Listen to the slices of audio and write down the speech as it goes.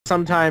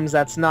sometimes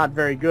that's not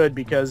very good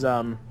because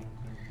if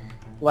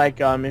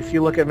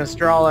you look at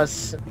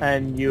Mistralis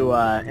and you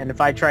and if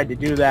I tried to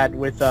do that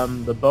with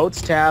the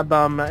boats tab,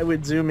 it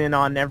would zoom in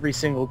on every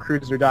single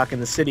cruiser dock in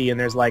the city, and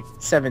there's like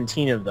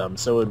 17 of them,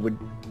 so it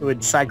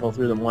would cycle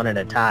through them one at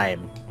a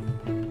time.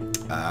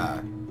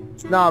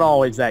 It's not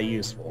always that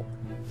useful.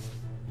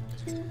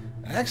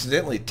 I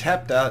accidentally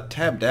tabbed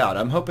out.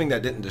 I'm hoping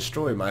that didn't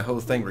destroy my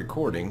whole thing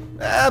recording.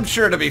 I'm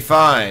sure to be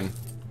fine.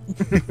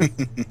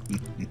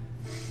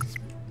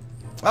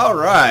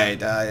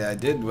 Alright, I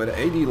did what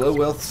 80 low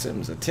wealth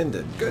sims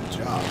attended. Good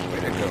job.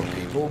 Way to go,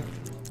 people.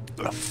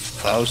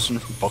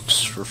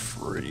 $1,000 for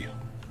free.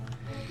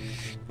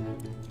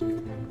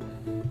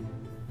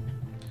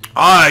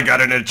 I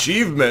got an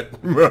achievement!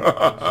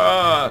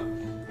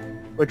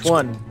 Which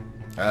one?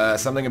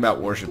 Something about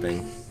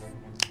worshipping.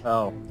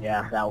 Oh,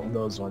 yeah,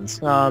 those ones.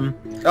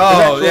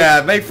 Oh,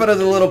 yeah, make fun of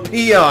the little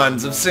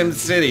peons of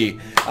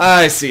SimCity.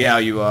 I see how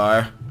you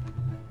are.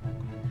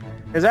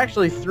 There's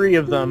actually 3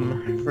 of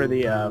them for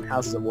the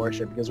houses of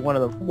worship, because one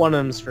of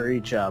them's for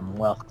each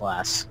wealth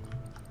class.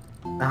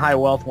 The high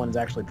wealth one's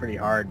actually pretty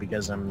hard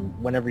because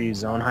whenever you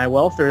zone high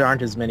wealth, there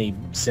aren't as many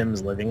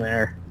Sims living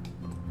there.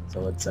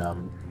 So it's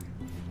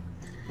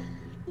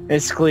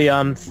basically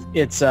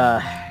it's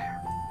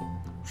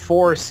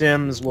 4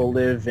 Sims will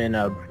live in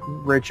a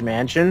rich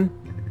mansion,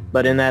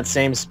 but in that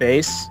same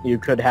space you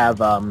could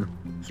have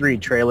 3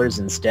 trailers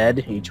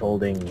instead, each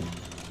holding,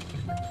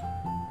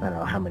 I don't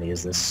know, how many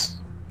is this?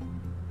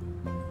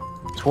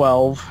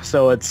 12.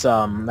 So it's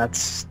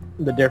that's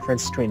the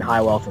difference between high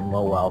wealth and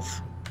low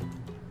wealth.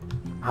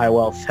 High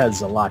wealth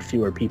has a lot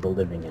fewer people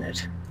living in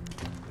it.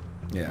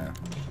 Yeah.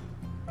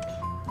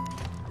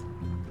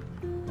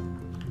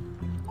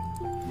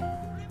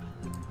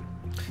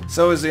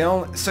 So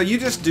so you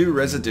just do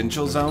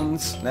residential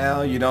zones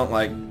now? You don't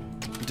like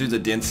do the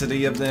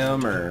density of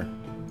them, or?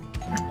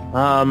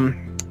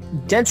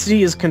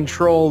 Density is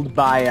controlled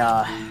by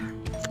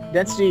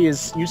density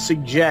is, you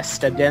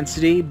suggest a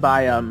density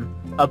by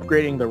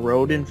upgrading the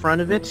road in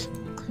front of it,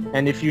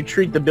 and if you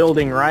treat the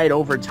building right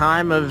over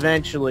time,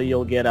 eventually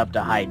you'll get up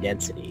to high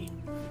density.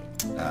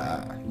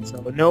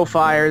 So no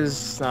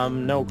fires,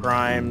 no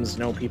crimes,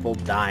 no people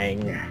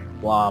dying,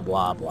 blah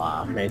blah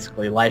blah.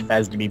 Basically, life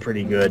has to be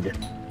pretty good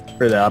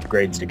for the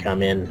upgrades to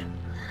come in.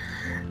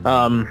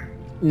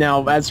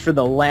 Now, as for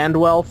the land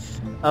wealth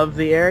of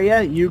the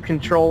area, you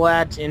control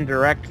that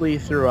indirectly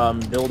through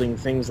building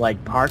things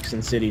like parks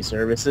and city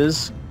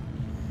services.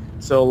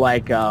 So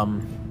like,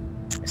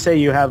 say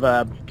you have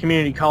a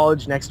community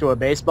college next to a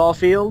baseball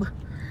field,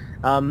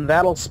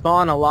 that'll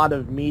spawn a lot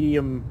of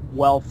medium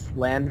wealth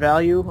land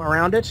value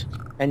around it,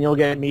 and you'll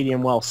get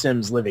medium wealth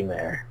Sims living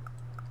there.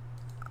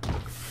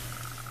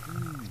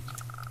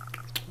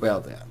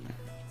 Well then.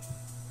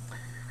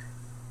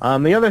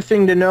 The other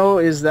thing to know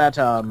is that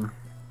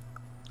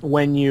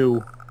when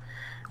you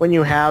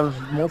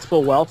have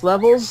multiple wealth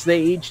levels, they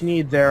each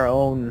need their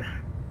own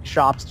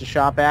shops to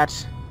shop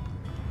at.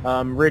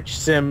 Rich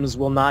Sims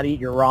will not eat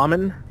your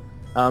ramen.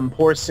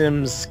 Poor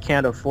Sims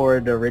can't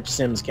afford a rich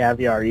Sim's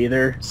caviar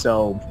either,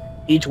 so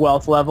each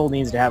wealth level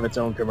needs to have its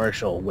own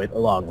commercial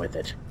along with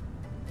it.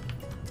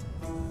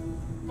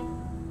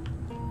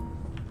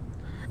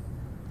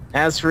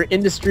 As for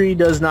industry,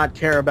 does not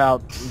care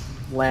about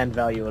land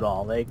value at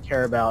all. They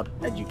care about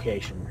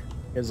education.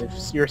 Because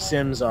if your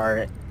Sims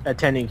are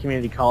attending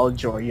community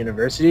college or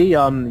university,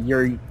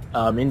 your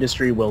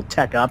industry will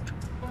tech up,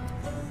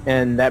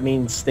 and that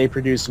means they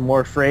produce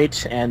more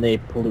freight and they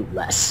pollute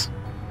less.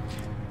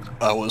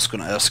 I was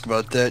going to ask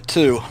about that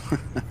too.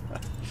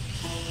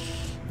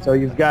 So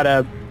you've got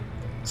to,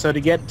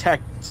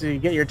 to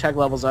get your tech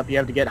levels up, you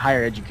have to get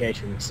higher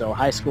education. So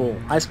high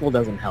school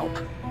doesn't help.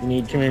 You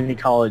need community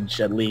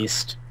college at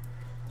least.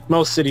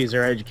 Most cities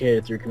are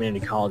educated through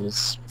community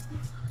colleges.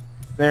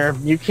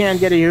 You can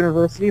get a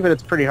university, but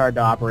it's pretty hard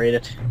to operate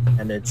it,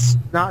 and it's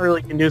not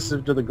really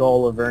conducive to the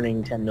goal of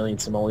earning 10 million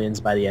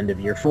simoleons by the end of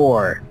year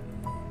 4,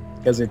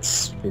 because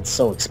it's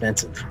so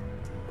expensive.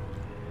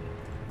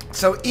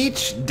 So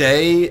each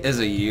day is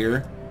a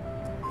year?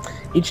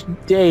 Each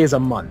day is a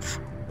month.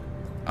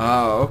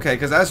 Oh, okay,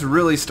 because I was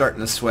really starting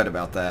to sweat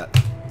about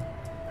that.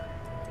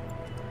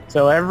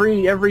 So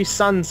every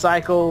sun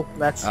cycle,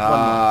 that's 1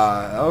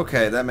 month.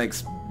 Okay, that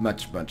makes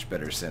much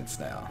better sense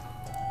now.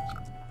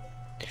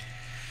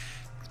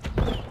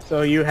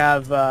 So you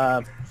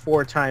have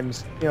 4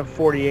 times,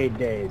 48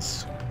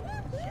 days.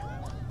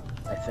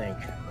 I think.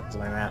 Is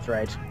my math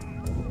right?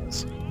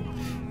 Yes.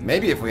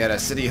 Maybe if we had a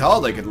city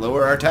hall, they could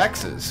lower our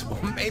taxes.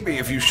 Well, maybe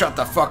if you shut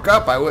the fuck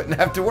up, I wouldn't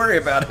have to worry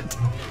about it.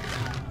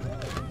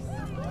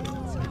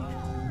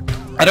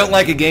 I don't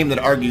like a game that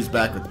argues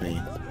back with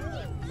me.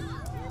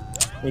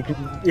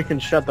 You can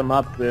shut them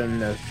up in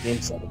the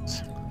game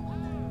settings.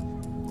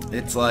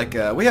 It's like,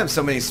 we have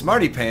so many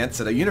smarty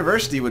pants at a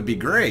university would be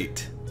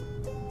great.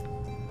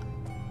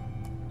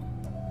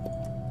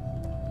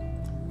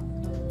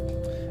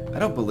 I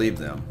don't believe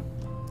them.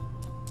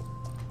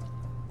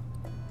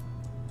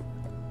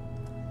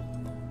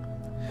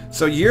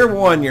 So year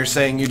 1, you're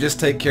saying you just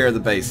take care of the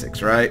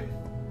basics, right?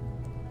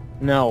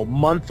 No,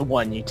 month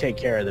 1 you take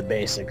care of the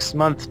basics.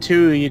 Month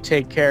 2 you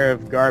take care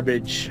of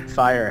garbage,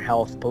 fire,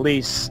 health,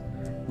 police.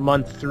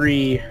 Month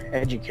 3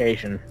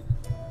 education.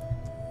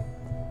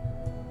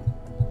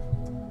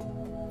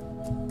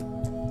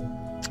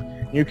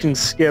 You can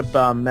skip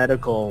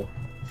medical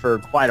for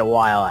quite a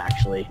while,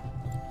 actually.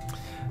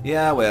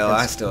 Yeah, well,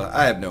 I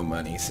have no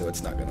money, so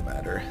it's not gonna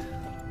matter.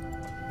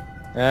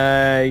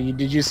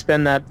 Did you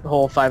spend that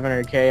whole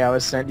 500k I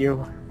was sent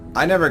you?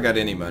 I never got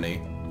any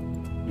money.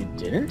 You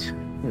didn't?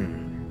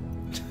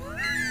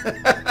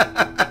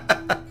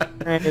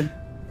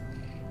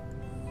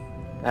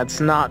 That's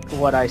not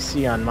what I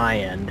see on my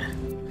end.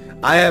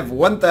 I have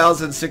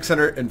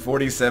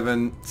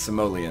 1,647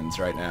 simoleons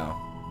right now.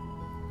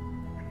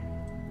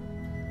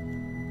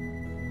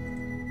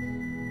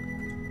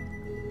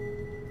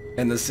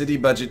 And the city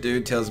budget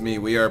dude tells me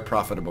we are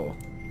profitable.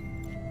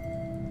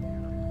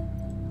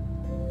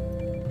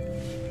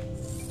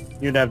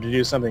 You'd have to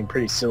do something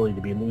pretty silly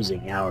to be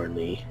losing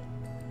hourly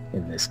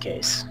in this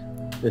case,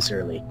 this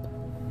early.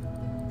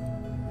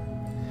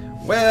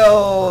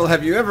 Well,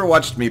 have you ever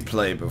watched me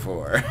play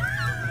before?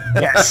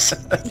 Yes.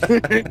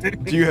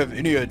 Do you have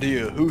any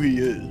idea who he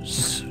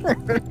is?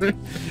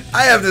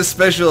 I have this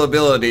special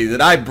ability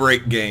that I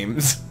break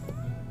games.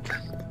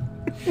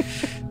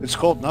 It's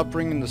called not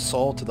bringing the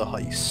Saul to the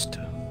heist.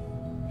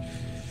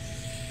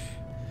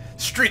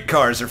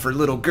 Streetcars are for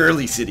little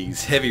girly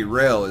cities. Heavy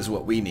rail is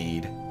what we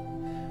need.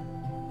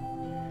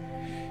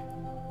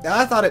 Now,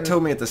 I thought it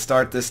told me at the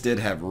start this did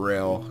have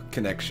rail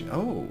connection.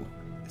 Oh,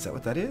 is that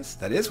what that is?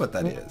 That is what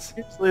that is.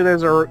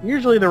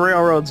 Usually the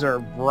railroads are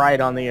right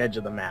on the edge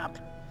of the map.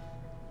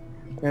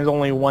 There's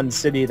only one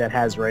city that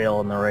has rail,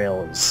 and the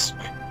rail is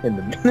in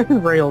the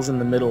rail's in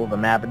the middle of the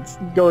map. It's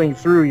going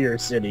through your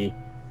city,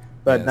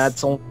 but Yes.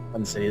 that's only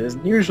one city.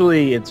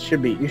 Usually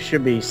you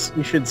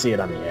should see it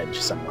on the edge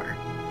somewhere.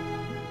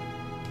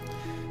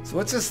 So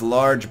what's this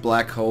large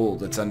black hole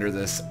that's under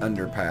this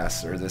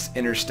underpass or this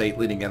interstate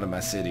leading out of my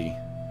city?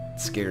 It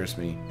scares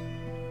me.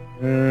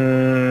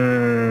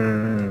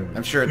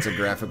 I'm sure it's a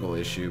graphical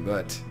issue,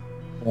 but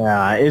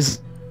Yeah, is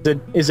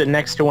it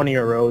next to one of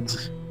your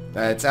roads?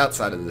 it's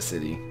outside of the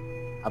city.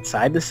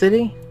 Outside the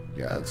city?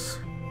 Yes.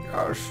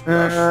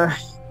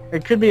 Yes.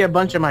 It could be a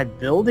bunch of my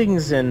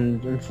buildings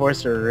in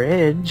Enforcer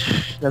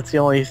Ridge. That's the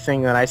only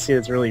thing that I see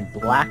that's really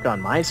black on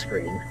my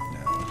screen. No.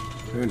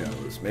 Who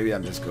knows? Maybe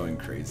I'm just going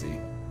crazy.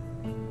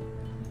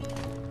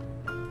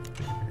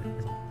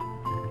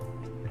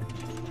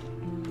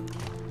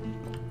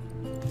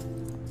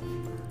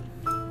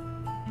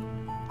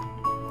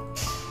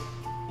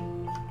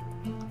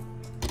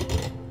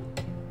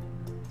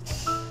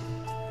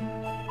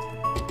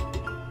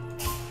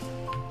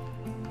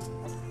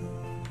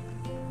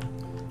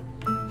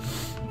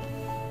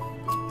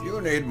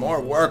 You need more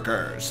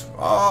workers.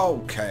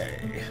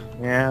 Okay.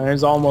 Yeah,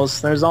 there's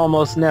almost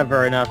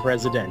never enough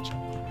residential,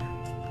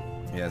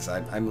 Yes,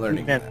 I'm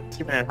learning even, that.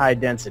 even at high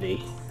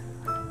density.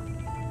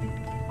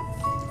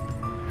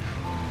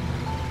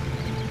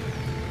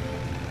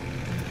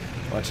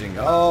 Watching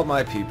all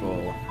my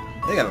people.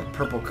 They have a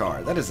purple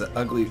car. That is an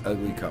ugly,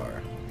 ugly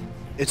car.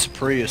 It's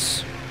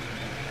Prius.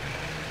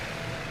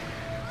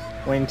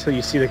 Wait until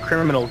you see the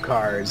criminal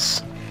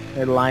cars.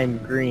 They're lime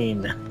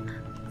green.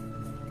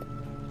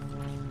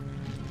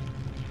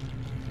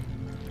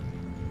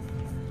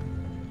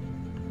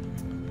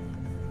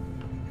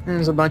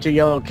 There's a bunch of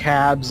yellow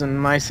cabs,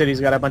 and my city's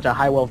got a bunch of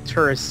high-wealth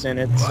tourists in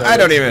it. So I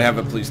don't even have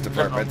a police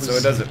department, so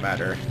it doesn't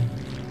matter.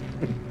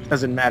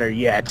 doesn't matter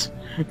yet.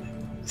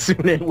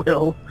 Soon it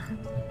will.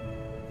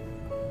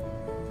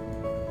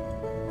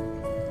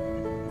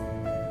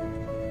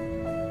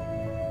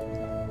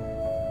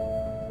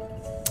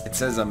 It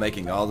says I'm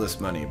making all this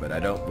money, but I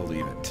don't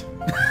believe it.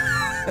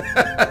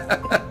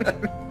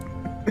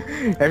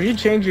 Have you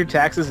changed your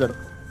taxes at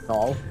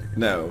all?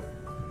 No.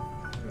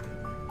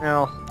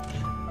 No.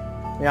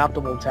 The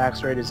optimal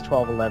tax rate is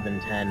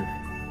 12.11.10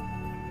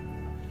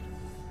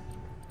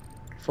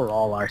 for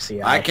all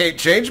RCI. I can't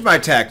change my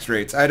tax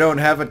rates. I don't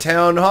have a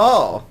town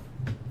hall.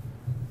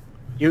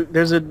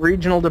 There's a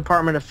regional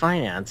department of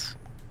finance.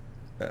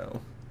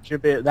 No.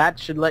 That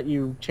should let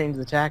you change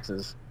the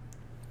taxes.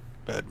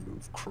 Bad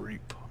move,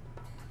 creep.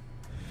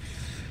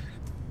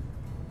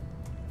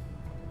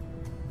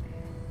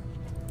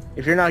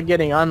 If you're not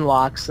getting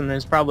unlocks, then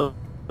there's probably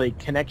a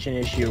connection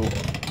issue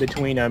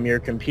between your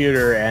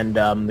computer and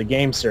the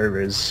game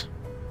servers.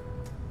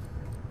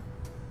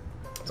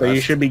 So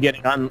you should be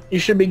getting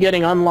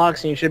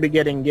unlocks, and you should be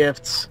getting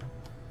gifts.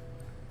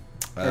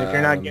 And if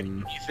you're not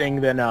getting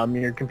anything, then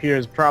your computer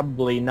is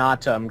probably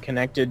not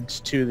connected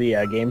to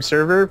the game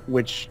server,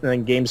 which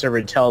then game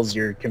server tells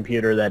your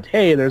computer that,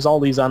 hey, there's all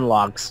these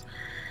unlocks.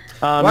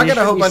 Well, I got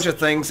a whole bunch of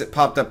things that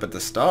popped up at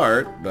the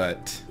start,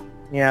 but...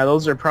 Yeah,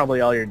 those are probably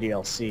all your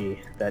DLC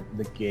that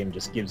the game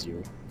just gives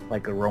you,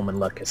 like a Roman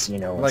Luck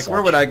Casino and Like,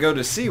 where would I go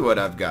to see what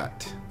I've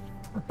got?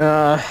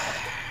 They're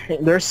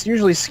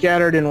usually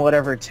scattered in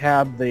whatever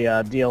tab the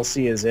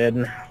DLC is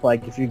in.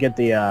 Like, if you get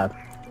the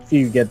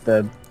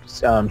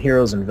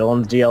Heroes and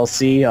Villains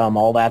DLC,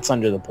 all that's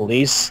under the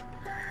police.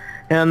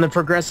 And the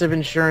Progressive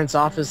Insurance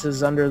office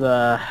is under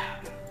the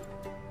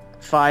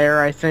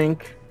fire, I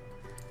think.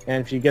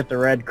 And if you get the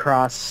Red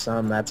Cross,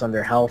 that's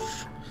under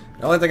health.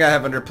 The only thing I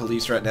have under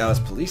police right now is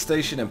police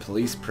station and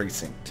police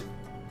precinct.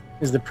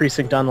 Is the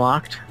precinct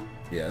unlocked?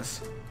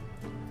 Yes.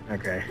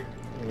 Okay.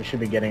 We should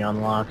be getting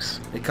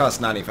unlocks. It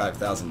costs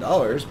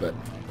 $95,000, but...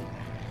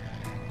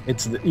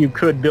 You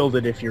could build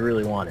it if you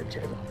really wanted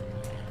to.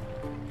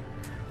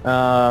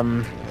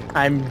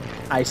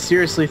 I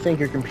seriously think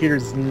your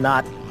computer's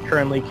not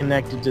currently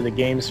connected to the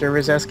game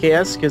servers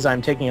SKS, because I'm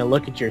taking a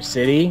look at your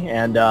city,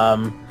 and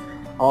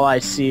all I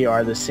see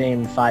are the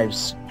same 5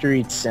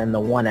 streets and the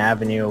 1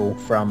 avenue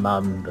from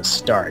the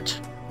start.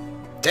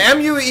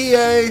 Damn you,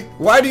 EA!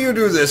 Why do you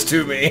do this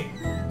to me?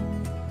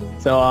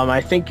 So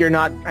I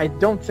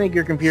don't think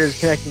your computer is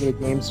connected to the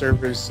game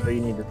servers, so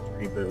you need to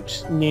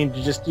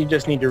reboot. You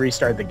just need to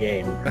restart the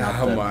game.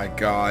 Oh my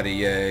god,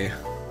 EA.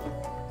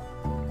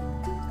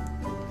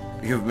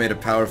 You have made a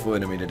powerful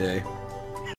enemy today.